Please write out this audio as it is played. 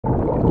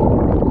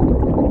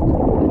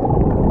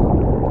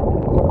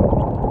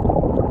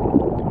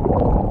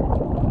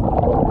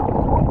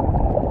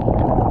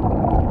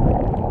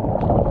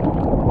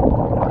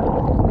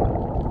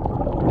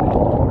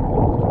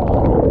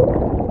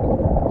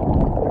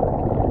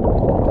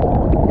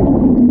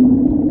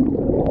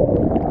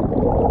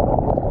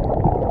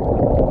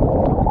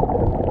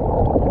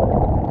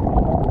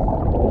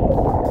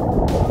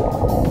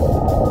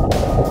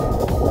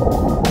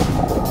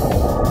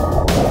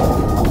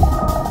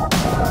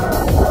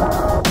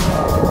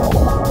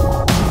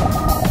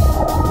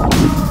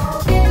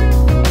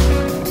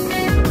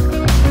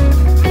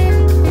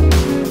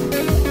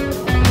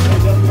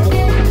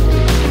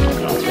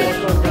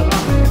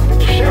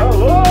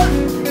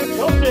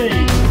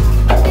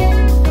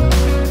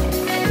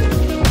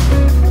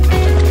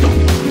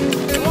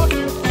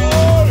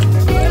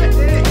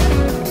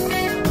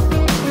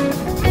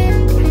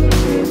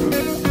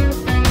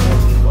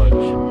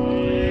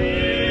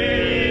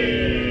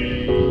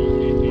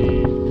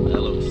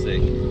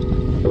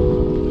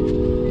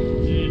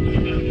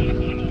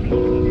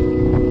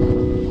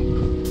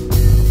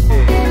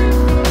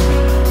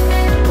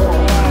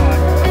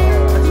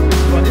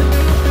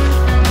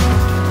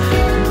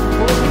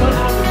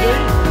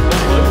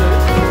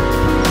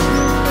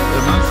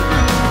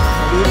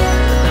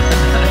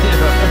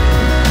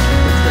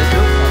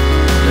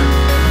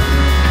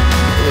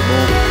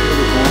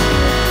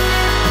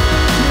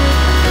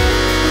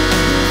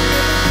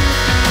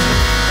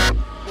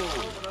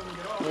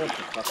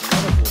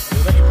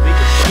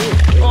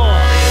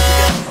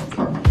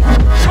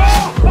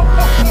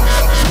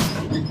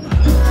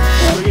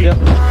Yep.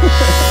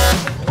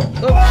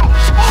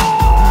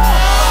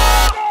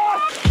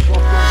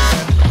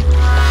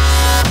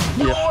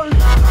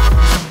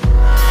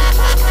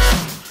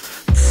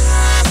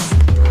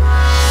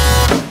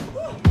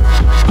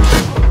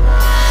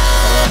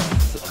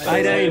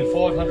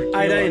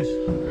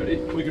 Ready?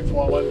 We can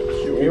fly one.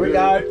 Here we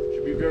go.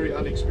 Should be very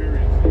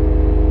unexperienced.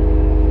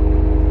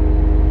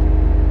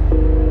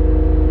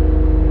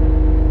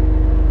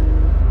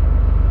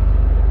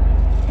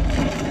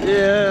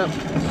 Yeah,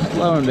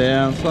 slow him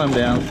down, slow him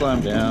down, slow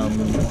him down.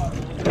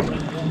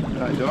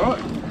 Okay, you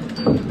alright?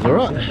 It's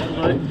alright.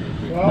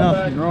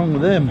 Nothing wrong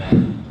with them.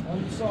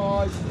 On the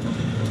side.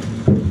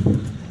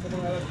 Come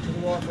on, Adam, to the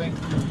right thing.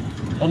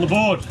 On the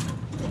board.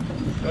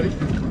 Ready?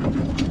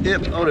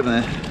 Yep, hold him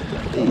there.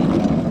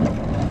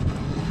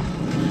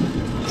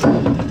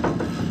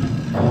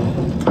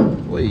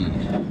 Wee.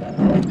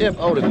 Yep,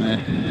 hold him there.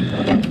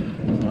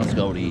 Nice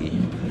Goldie.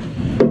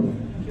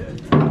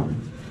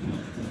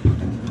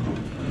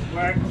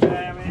 Work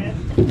there, man.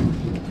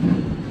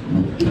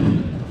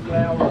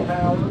 Flower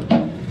power.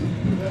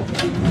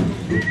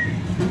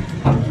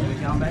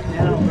 Come back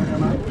now.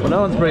 Well,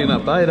 no one's bringing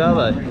up bait, are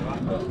they?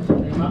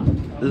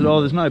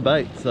 There's no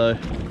bait, so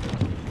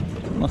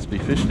must be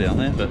fish down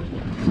there, but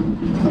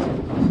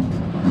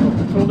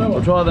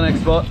we'll try the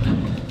next spot.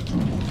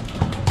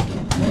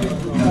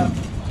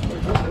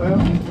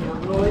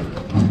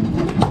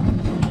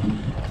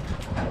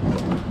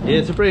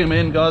 Yeah, so bring them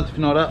in, guys, if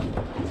you're not up.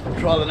 We'll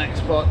try the next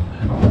spot.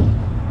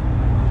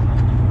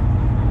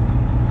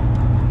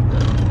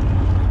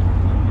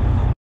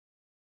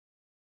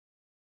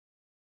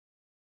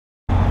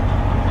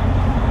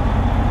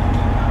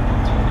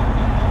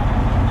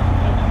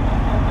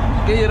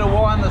 Get you to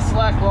wind the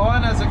slack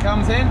line as it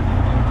comes in.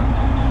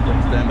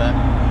 Stand back.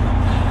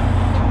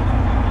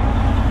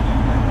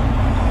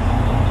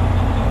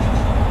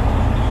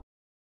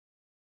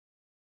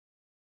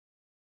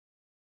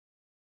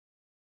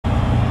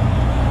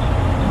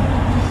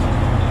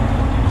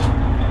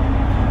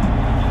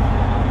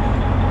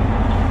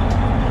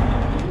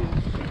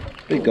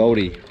 Big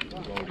Goldie.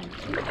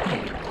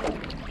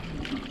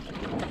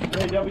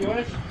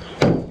 AWS.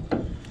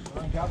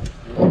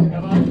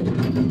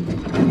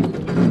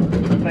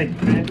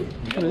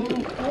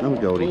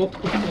 Another Goldie.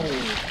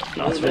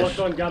 Nice fish.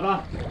 On,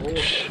 Gubba.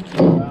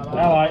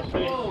 Alright.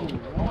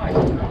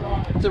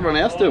 What's everyone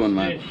else doing,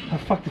 mate? Oh,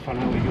 fuck if I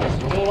know where you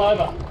are. All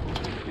over.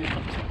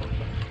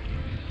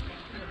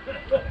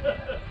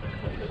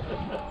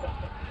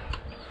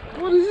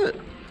 What is it?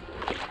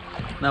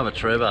 Another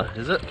Trevor,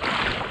 is it?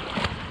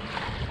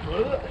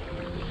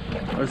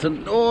 Or is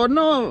it? Oh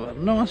no!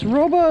 Nice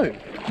Robbo!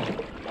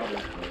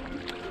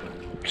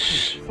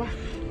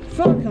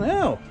 Fucking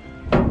hell!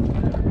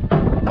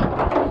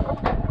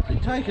 You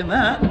taking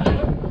that?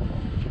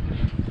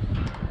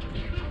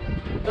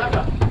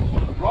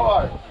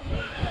 Right.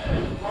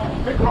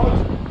 Big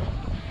rods.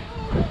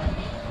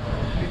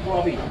 Big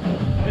Robbie.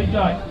 Big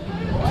day.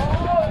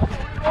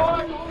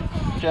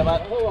 Check,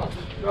 mate.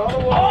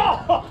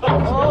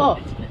 Oh!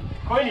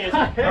 Queenie, is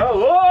it?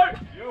 Hello!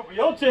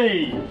 You're beauty!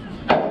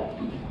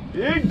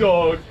 Big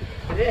dog!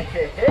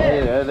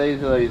 Yeah,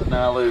 these are these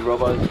Gnaraloo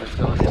Robbos I was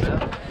telling you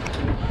about.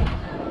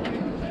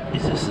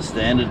 Is this the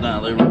standard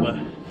Gnaraloo Robbo?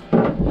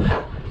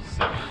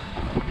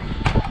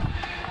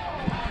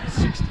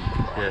 60.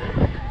 Yeah.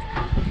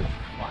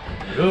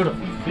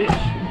 Beautiful fish.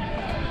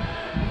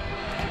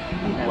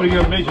 What are you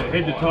going to measure?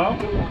 Head to tail?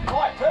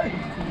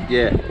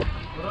 Yeah.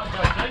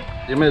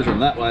 You measure them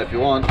that way if you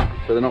want,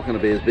 but they're not going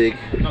to be as big.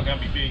 Not going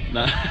to be big.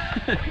 No.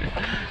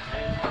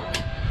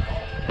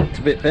 It's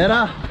a bit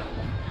better.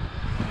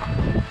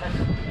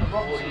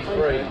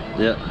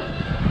 Yeah.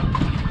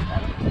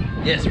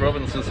 Yes,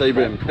 Robinson Sea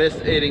Bream.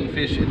 Best eating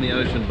fish in the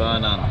ocean bar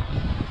none.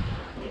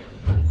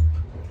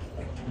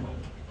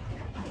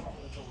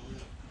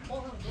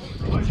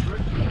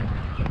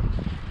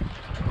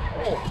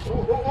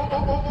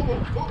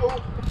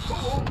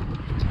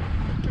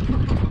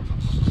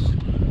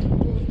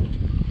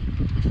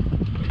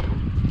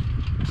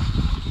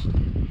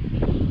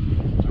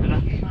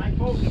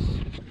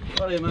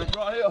 Right here, mate.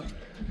 Right here.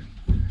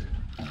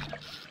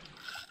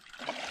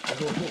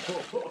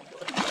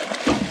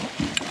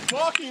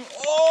 Fucking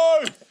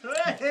oh!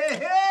 Hey,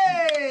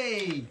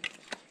 hey!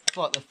 It's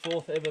like the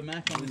 4th ever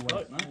Mac on this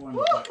boat, mate.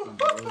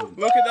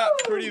 Look at that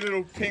pretty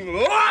little king.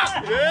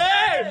 Yeah!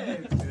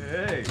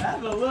 Hey!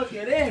 Have a look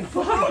at him!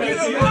 Look at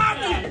the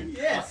monkey!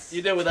 Yes!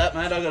 You deal with that,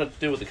 mate. I've got to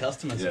deal with the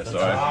customers. Yeah, Oh,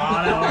 sorry.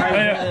 don't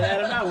worry about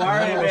Adam. Don't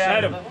worry about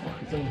Adam.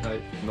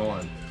 8,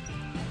 9.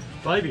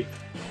 Baby.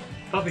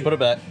 Puppy. Put it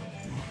back.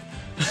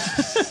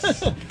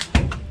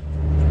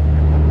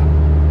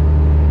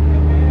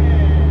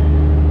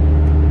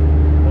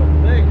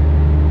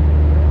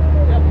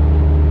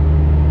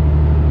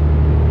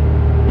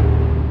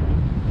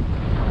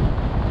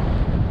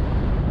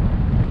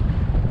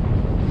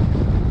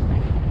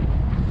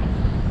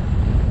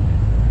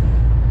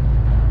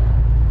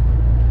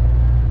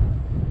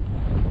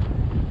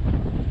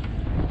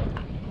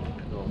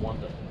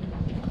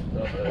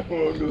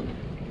 Oh, good.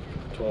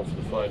 12 for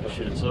the float to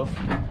shit itself.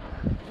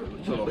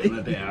 12 for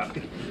the out.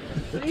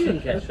 You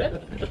didn't catch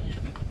that.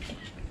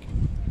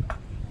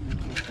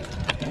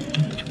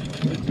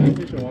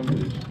 Fish or one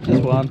fish?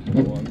 Just one.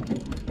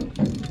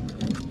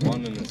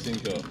 One and a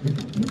sinker.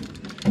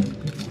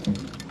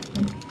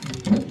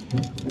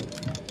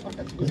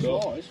 That's a good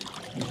size.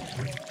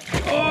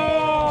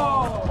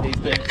 Oh! He's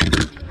dead.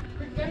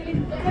 Get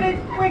it!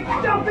 Quick!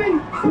 Jump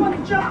in!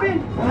 Someone jump in!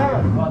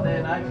 Right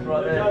there, Nate.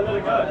 Right there. Let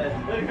it go.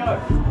 Let it go.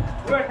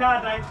 Work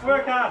hard, Nate.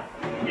 Work hard.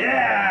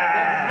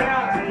 Yeah!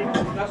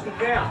 That's the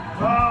count.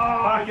 Oh!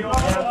 He's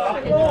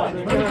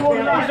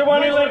the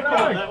one who let it go.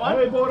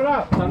 Who brought it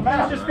up?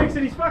 He's just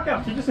fixing his fuck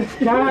up. He just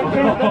can't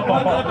count that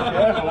one.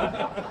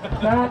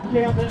 Can't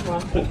count that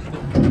one.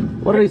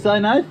 What did he say,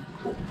 Nate?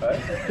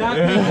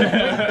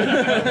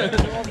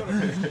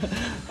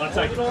 I'll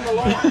take it on the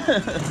line.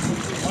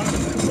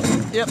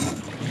 Yep.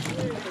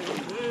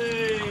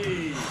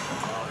 Hey.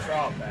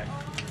 Throw it back.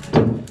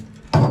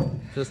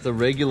 Just a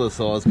regular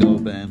size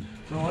Goldband.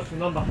 No, what's the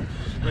number?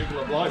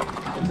 Regular bloke.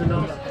 What's the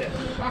number?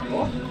 Fuck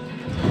off.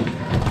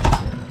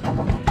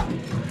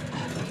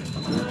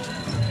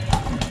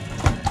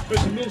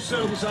 There's a real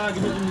settle this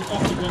argument in the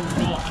octagon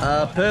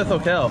tonight. Perth or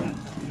Cal?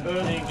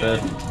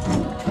 Perth.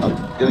 I'm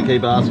going to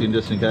keep asking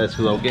just in case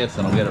because I'll guess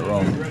and I'll get it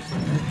wrong.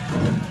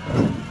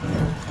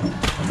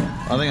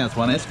 I think that's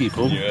one esky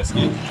full. You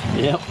esky?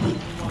 Yep.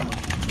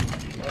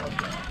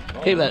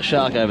 Keep that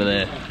shark over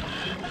there.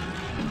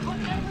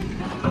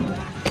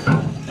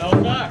 Oh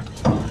no!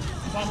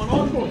 Someone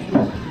on board.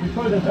 We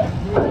throw that back.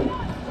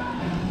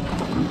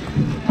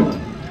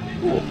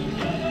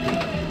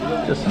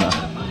 Just enough.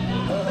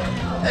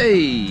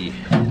 Hey!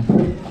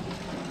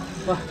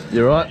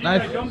 You right,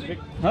 Nate?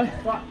 Hey?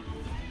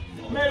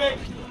 Medic!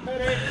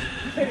 Medic!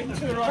 Medic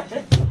to the right.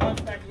 Got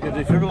the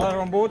defibrillator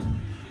on board?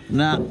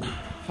 Nah.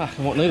 Fuck,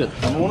 I might need it.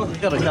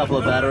 Got a couple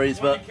of batteries,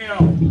 but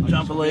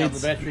jumper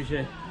leads. Batteries,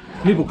 yeah.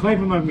 Nipple, clamp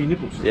them over me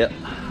nipples. Yep.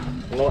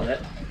 I like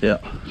that. Yeah.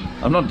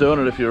 I'm not doing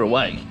it if you're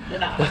awake.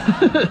 Yeah.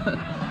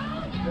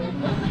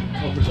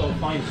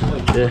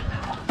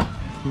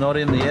 Not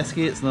in the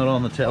esky, it's not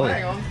on the telly.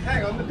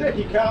 Hang on, the deck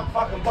you can't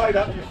fucking bait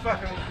up your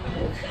fucking...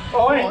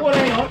 Oh,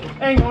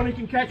 hang on, he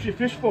can catch your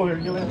fish for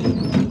you.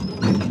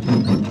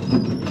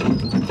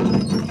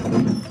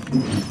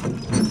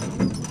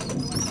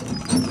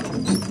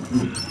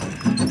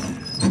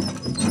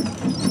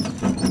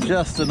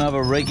 Just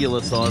another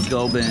regular size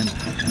Goldband.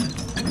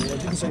 Yeah, it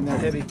didn't seem that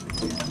heavy.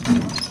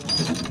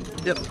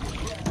 Yep.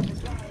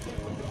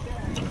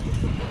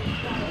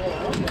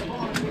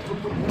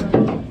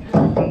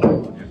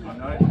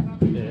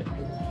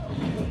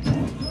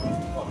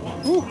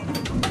 Ooh,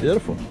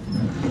 beautiful.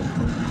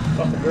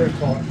 Very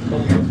tight.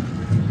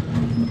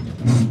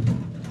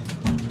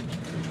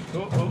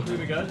 Oh, here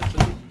we go.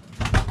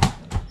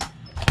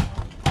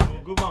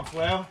 Good one,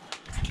 Flower.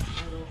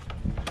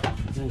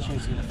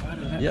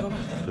 Yep,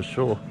 for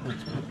sure.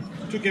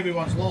 Took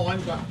everyone's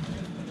line, but...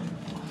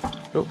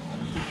 Oh.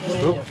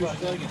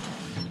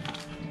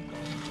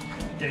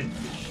 Dead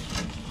fish.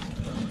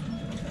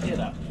 Get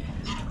up.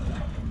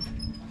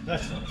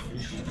 That's not a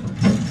fish.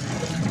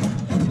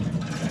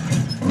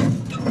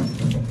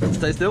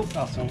 Stay still.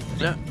 Oh, sorry.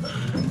 Yeah.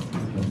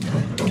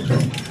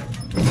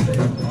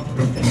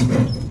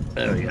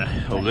 There we go.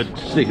 All good.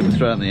 Stick him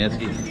straight in the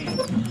esky.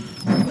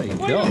 There you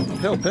go.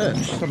 Pill perch.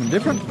 Something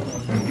different.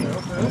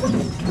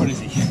 What is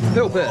he?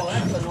 Pill perch. Oh,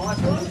 that's a nice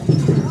one.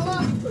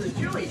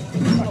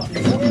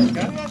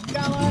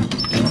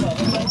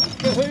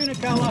 Kahuna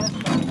colour.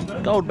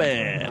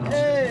 Goldband.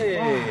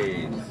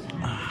 Hey!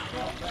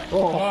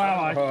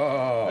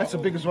 Oh, That's the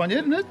biggest one yet,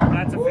 isn't it?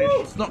 that's a fish.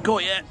 It's not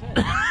caught yet.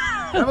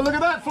 Have a look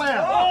at that,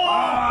 Flower!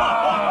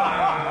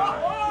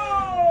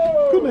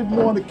 Oh! Couldn't even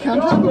mind the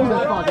cunt up with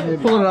that fucking heavy.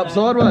 Pulling it up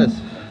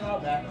sideways.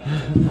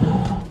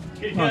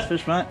 Nice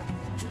fish, mate.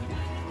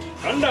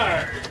 Under.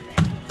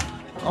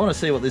 I want to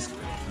see what this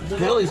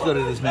curly's got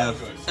in his mouth.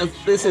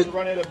 This is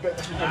Run out of bit.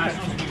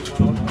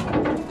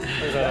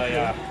 There's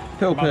a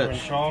pill mother and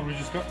perch. child we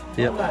just got.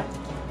 Yep.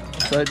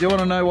 So do you want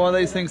to know why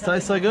these things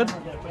taste so good?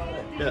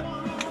 Yeah.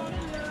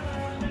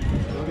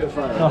 I'll get a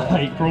photo. Oh,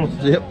 I eat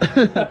prawns. Yep.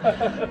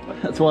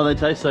 That's why they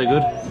taste so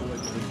good.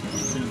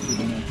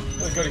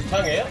 He's got his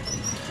tongue out.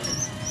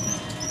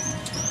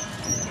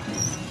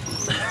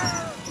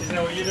 Isn't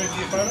that what you do for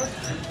your photo?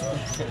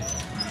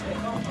 I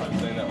haven't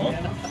seen that one.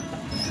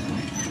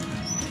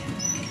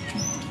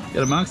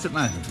 Get amongst it,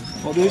 mate.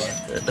 What this?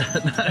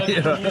 No,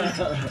 you're right.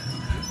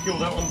 Kill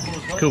that one for us,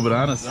 mate. Cool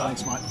bananas.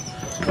 Thanks, mate.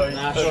 Straight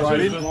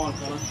in.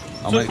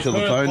 I'll make sure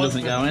the phone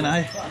doesn't go in,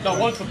 eh? No,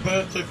 one for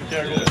Perth, two for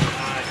Carrigal.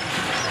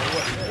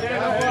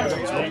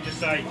 So you just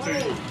say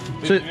two.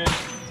 Two.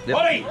 Yep.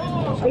 Buddy!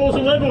 Scores are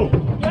level!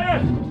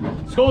 Yeah!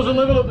 Scores are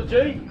level at the G.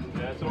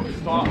 Yeah, it's always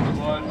tight for the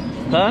bloke.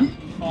 Pardon?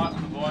 Tight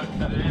for the bloke.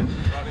 That is.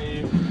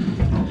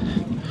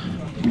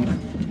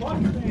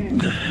 Running in.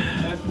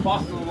 That's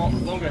busting a lot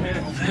longer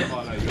handles. I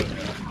know you got it.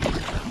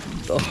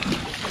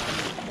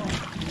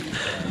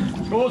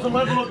 Scores are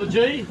level at the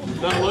G.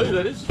 Gnaraloo,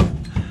 that is.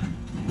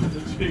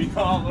 Gee,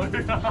 Gnaraloo.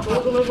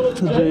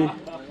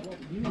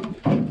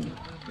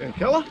 Yeah,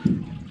 Keller?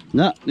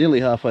 No, nearly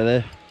halfway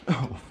there.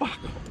 Oh, fuck.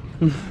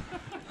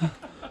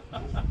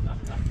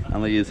 I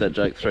only use that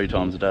joke 3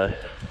 times a day.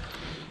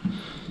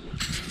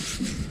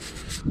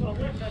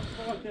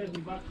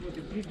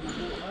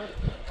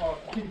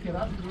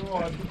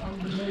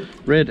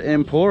 Red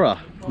Emperor,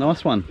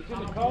 nice one.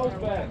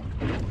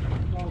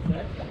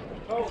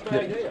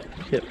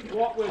 Yep. A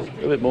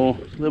little bit more, a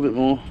little bit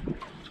more.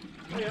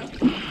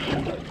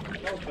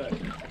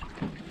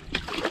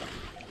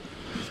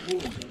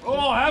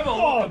 Oh, have a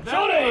look!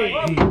 Johnny!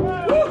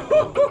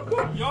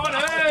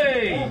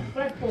 Johnny!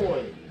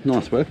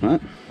 Nice work, mate.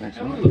 That's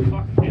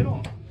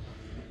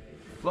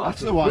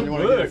the one you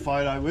want to get a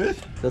photo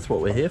with. That's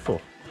what we're here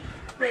for.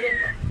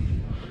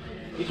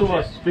 It's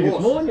almost as big as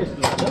mine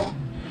yesterday.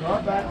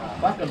 Right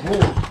back and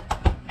horse.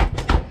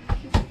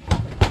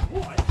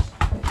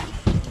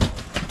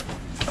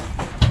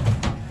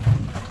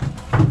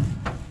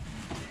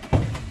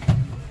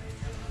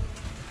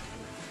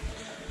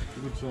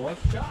 Good size.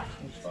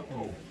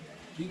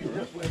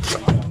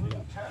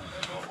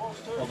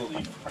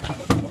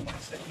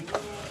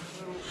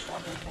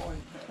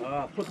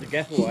 Put the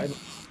gaff away.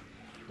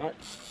 Right,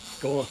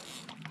 go on.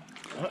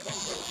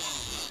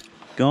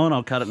 Go on,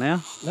 I'll cut it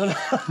now. No, no. I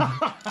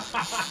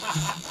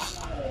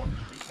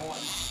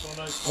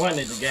won't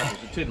need the gaff,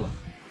 it's a tiddler.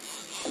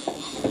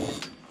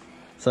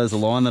 So's the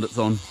line that it's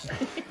on.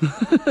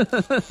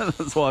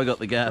 That's why I got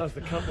the gap. That's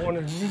the cup one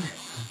in here.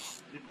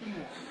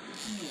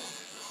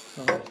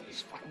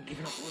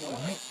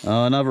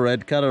 Oh, another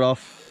red. Cut it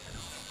off.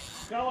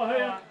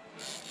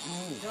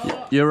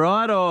 You're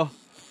right, or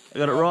I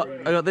got it right.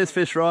 I got this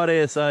fish right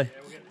here. So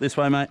this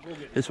way, mate.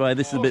 This way.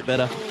 This is a bit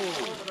better.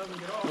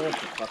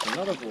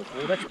 Another ball.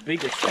 Oh, that's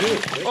big as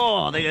shit.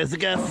 Oh, there goes the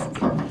gas.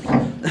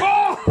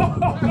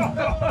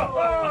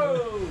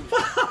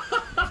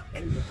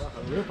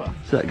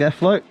 Is that gaff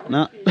float?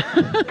 No.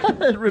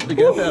 It ripped the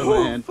gaff out of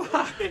my hand.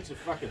 Expensive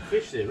fucking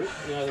fish there, Rick.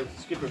 You know, the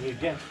skipper of your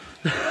gaff.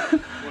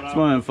 It's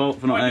my own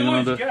fault for not hanging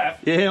on to it.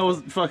 Yeah, I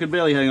was fucking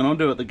barely hanging on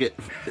to it. The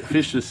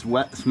fish just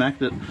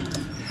smacked it.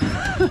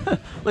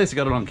 At least I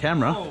got it on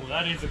camera. Oh,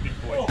 that is a big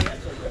boy.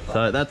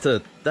 So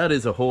that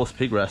is a horse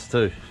pig wrasse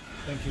too.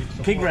 Thank you.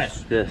 Pig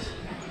wrasse? Yes.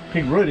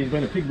 Pig root, he's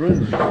been a pig root.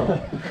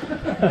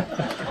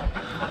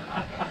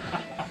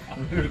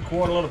 We've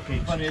quite a lot of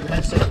pigs. Only ever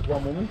had sex with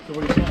one woman, so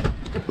what do you say?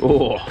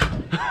 Oh.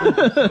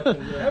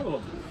 Have a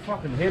look.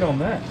 Fucking head on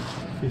that. A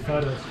few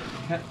photos.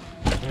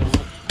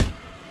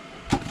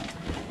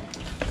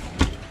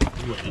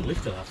 You wouldn't have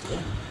lifted after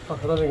that.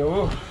 Fuck, I don't think I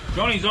will.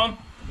 Johnny's on.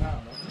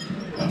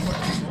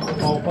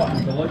 Oh,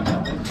 fucking delete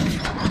that.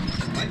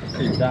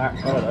 Too dark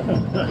photo.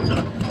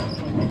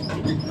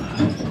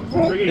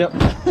 Yep.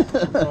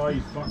 Oh,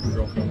 you fucking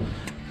dropped it.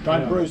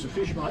 Don't bruise the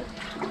fish, mate.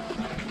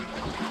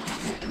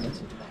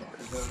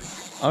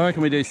 I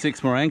reckon we do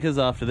 6 more anchors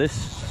after this.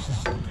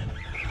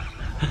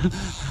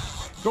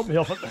 Drop me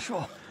off at the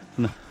shore.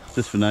 No,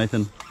 just for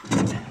Nathan.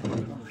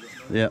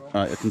 Yeah,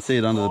 right, I can see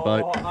it under the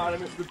boat. Oh,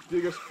 Adam, it's the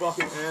biggest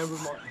fucking amber,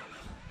 mate.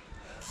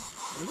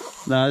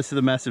 No, this is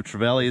the massive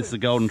Trevally. This is the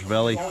Golden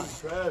Trevally.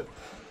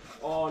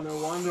 Oh, no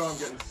wonder I'm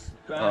getting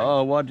spanked.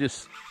 Oh, why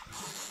just...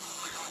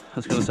 I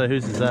was going to say,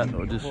 whose is that?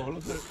 Or just...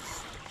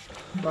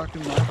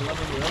 Fucking Mackerel.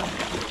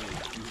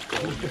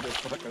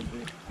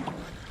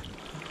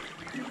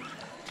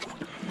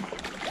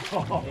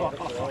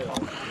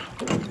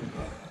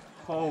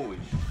 Holy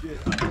shit.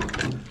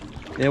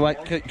 Yeah, wait,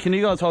 can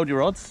you guys hold your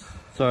rods?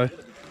 Sorry.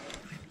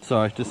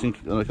 Sorry, just think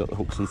I've got the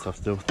hooks and stuff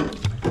still.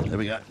 There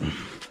we go.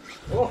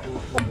 Oh.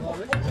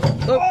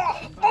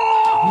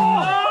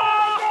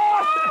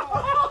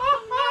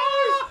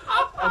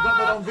 I've got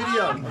that on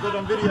video. I've got it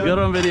on video. You got it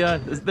on video.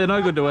 They're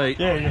no good to eat.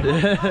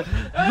 Yeah.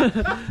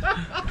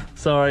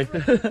 Sorry.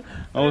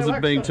 I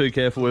wasn't being too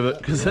careful with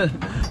it. Cause It's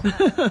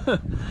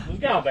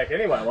going back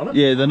anyway, wasn't it?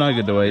 yeah, they're no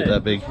good to eat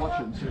that big.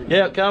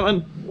 Yeah,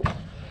 coming.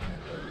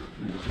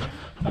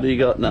 What do you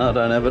got? No, I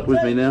don't have it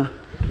with me now.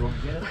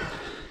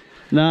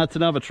 No, it's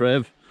another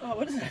Trev. Oh,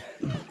 what is it?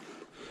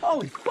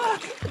 Holy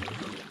fuck!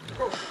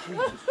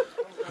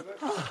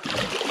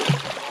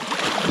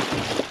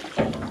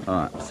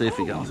 Alright, see if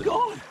he comes in.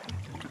 God!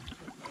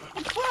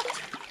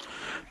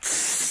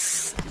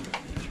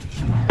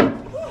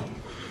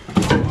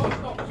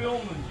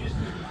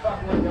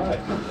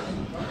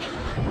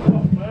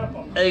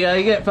 There you go,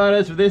 you get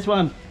photos with this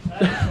one.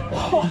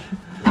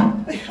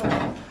 I'm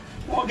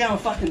going to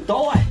fucking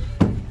die.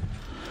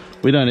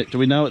 We don't, do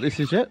we know what this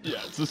is yet?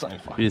 Yeah, it's the same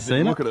fucking Have you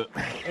seen Look it? at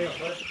it.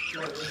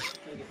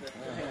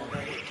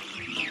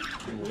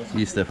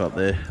 You step up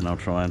there and I'll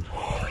try and...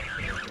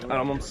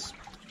 I'm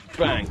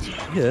spanked.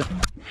 Yeah.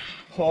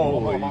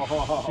 Holy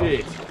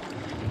shit.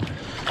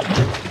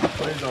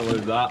 Please don't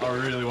lose that. I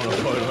really want a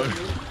photo.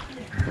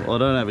 Well, I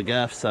don't have a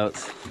gaff, so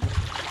it's...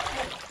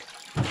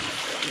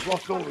 You've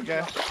lost all the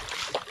gas.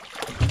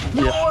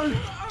 Yeah.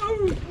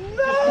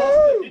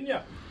 No! Didn't you?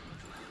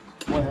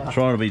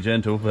 Trying to be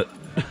gentle, but...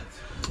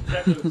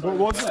 What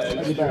was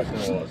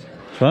that?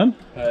 Fun?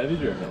 How heavy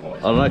do you reckon it was?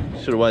 I don't know,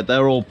 should have waited. They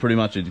were all pretty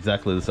much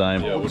exactly the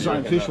same. Yeah, What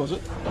same fish was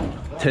it?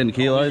 10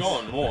 kilos.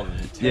 Gone more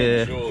than 10,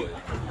 Yeah. surely.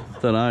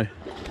 Don't know.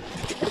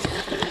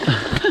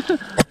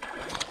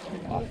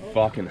 I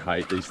fucking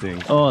hate these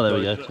things. Oh, there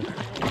we go.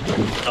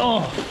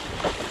 Oh!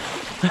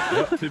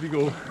 Yep,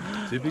 typical.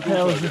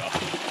 Typical.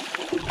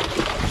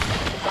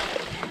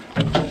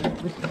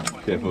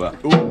 Careful that.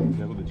 Ooh,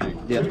 careful the jig.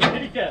 Yep.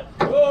 Handicap.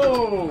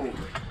 Whoa!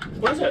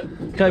 What is it?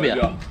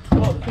 Cobia.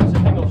 Oh, the king's a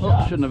Bengal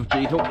shark. Shouldn't have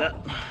G-hooked that.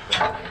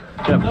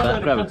 Grab a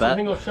bat, grab a bat.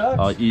 Bengal sharks?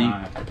 Oh, you...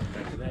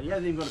 He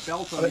hasn't even got a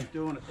belt on, he's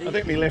doing it. I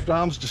think my left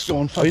arm's just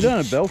gone Oh, you fucking... don't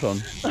have a belt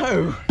on?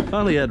 No. I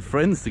only had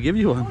friends to give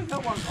you one.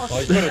 Oh,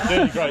 he's got a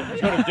dirty great.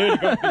 He's got a dirty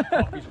great big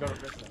cock. He's got a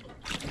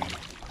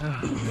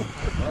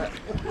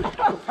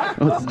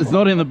Well, it's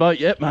not in the boat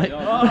yet, mate. You're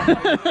all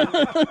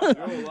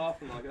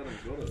laughing like Adam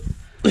got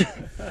it.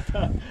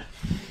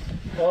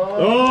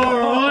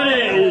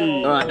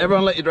 Alrighty! Alright,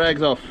 everyone let your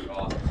drags off.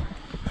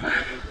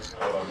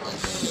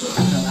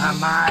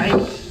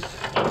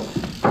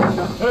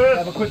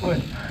 Have a quick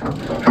one.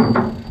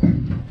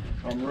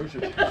 I'm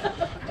rooted. I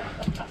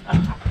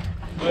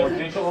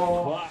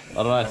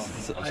don't know.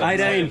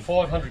 18.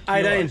 500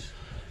 kilos. 18.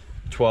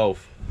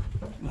 12.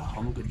 Oh,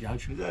 I'm a good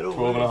judge. 12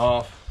 and a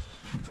half.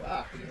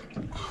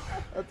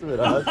 That's a bit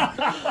hard.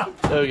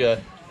 There we go.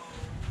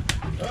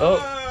 Oh.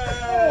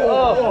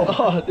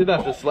 Oh, I didn't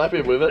have to slap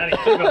him with it. Daddy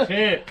took us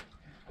here.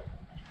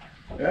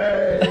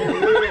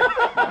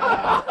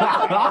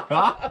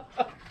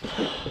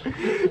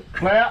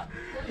 Clout.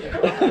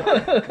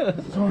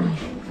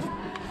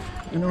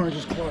 An orange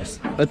is close.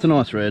 That's a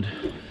nice red.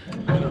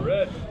 And a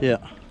red. Yeah.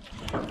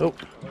 Oh.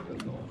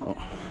 Oh.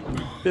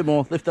 Bit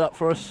more. Lift it up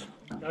for us.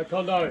 No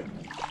condo.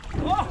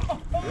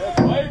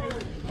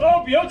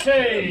 Oh,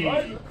 beauty!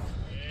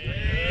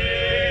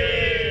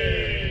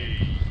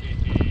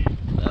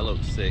 That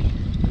looks sick.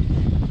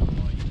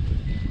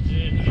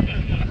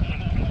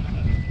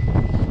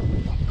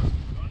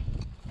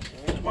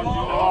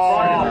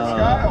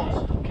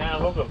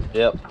 Can't hook them.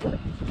 Yep.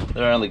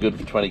 They're only good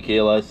for 20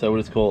 kilos, so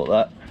we'll just call it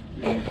that.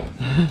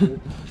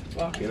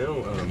 Fucking hell.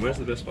 Where's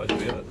the best place to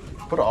get it?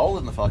 Put a hole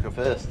in the fucker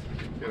first.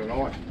 Get an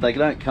eye. They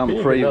don't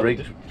come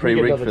pre-rigged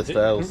for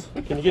sales.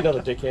 Can you get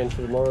another deckhand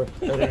for tomorrow?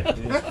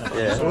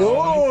 Yeah.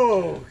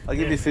 Oh! I'll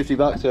give you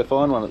 $50 to go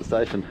find one at the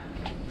station.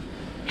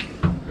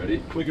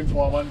 Ready? We can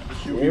find one.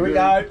 Here we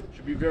go.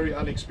 Should be very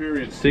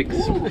unexperienced.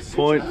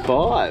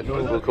 6.5,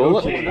 we'll call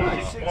it.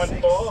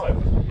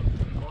 1.5.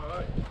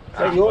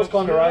 So yours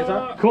gone to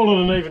Razor? Call it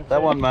an even.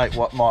 That one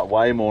might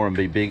weigh more and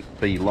be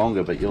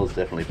longer, but yours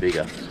definitely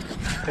bigger.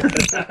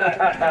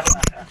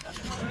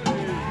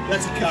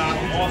 That's a car.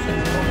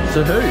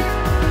 So who?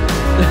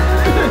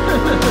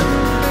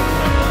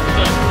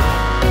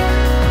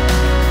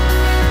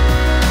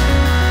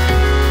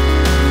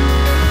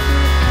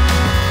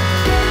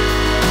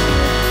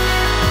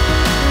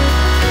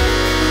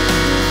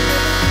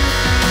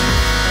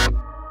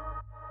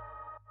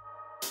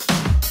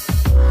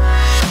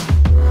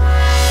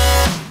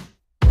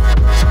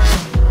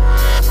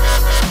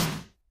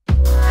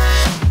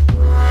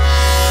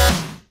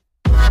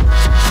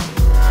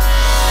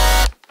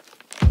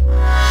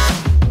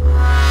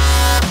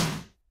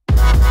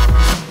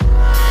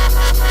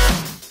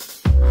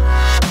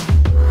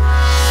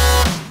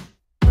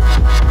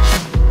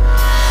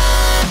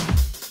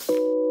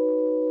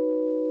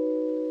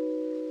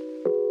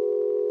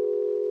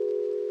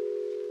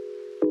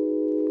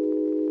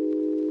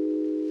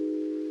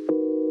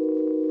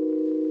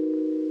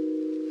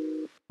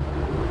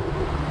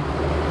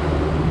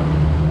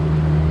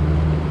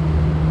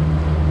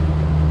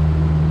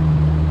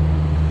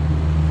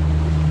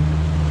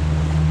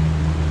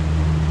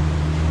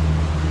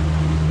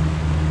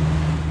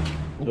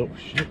 Oh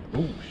shit,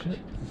 oh shit.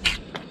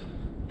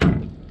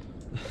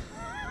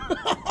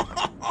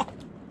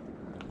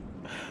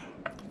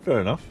 Fair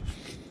enough.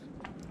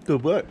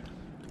 Good work.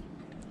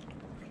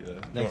 Yeah.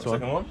 Next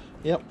Second one?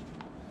 Yep.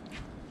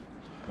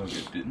 I'll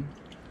get bitten.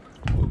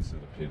 Oh, this is a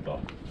pimper.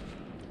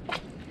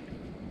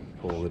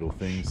 Poor little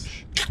things.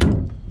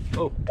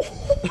 Oh.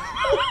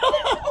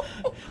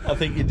 I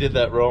think you did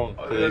that wrong.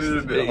 I did it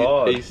a bit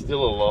hard. He's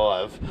still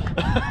alive.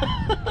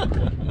 I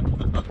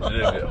did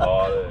it a bit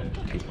hard.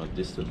 Keep my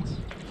distance.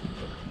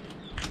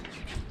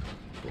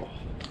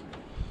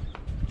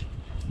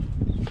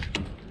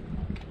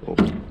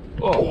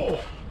 Oh.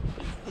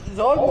 His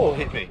eyeball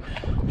hit me.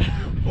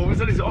 Oh, was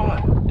that his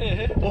eye?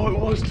 Yeah. Oh, it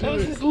was too. That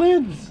was his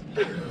lens.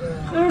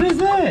 There it is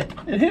there.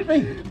 It hit me.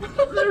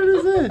 There it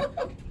is there.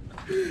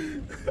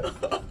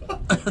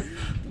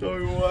 No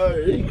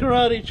way. He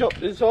karate chopped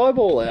his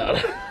eyeball out.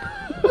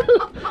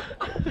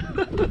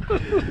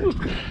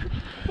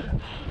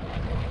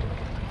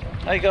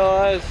 Hey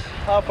guys,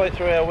 halfway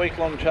through our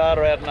week-long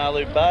charter out in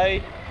Gnaraloo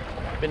Bay.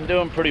 Been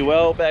doing pretty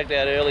well, bagged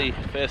out early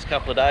first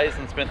couple of days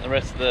and spent the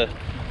rest of the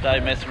day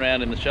messing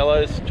around in the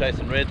shallows,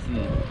 chasing reds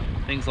and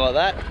things like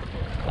that.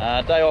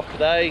 Day off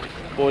today,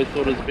 boys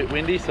thought it was a bit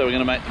windy, so we're going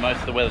to make the most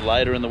of the weather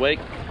later in the week.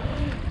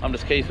 I'm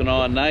just keeping an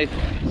eye on Nath,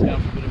 he's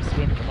going for a bit of a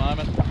swim at the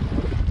moment.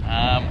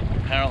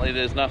 Apparently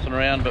there's nothing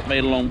around but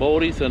metre-long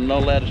boardies and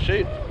not allowed to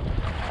shoot.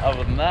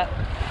 Other than that,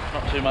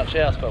 not too much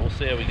else, but we'll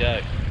see how we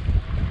go.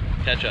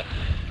 Catch ya.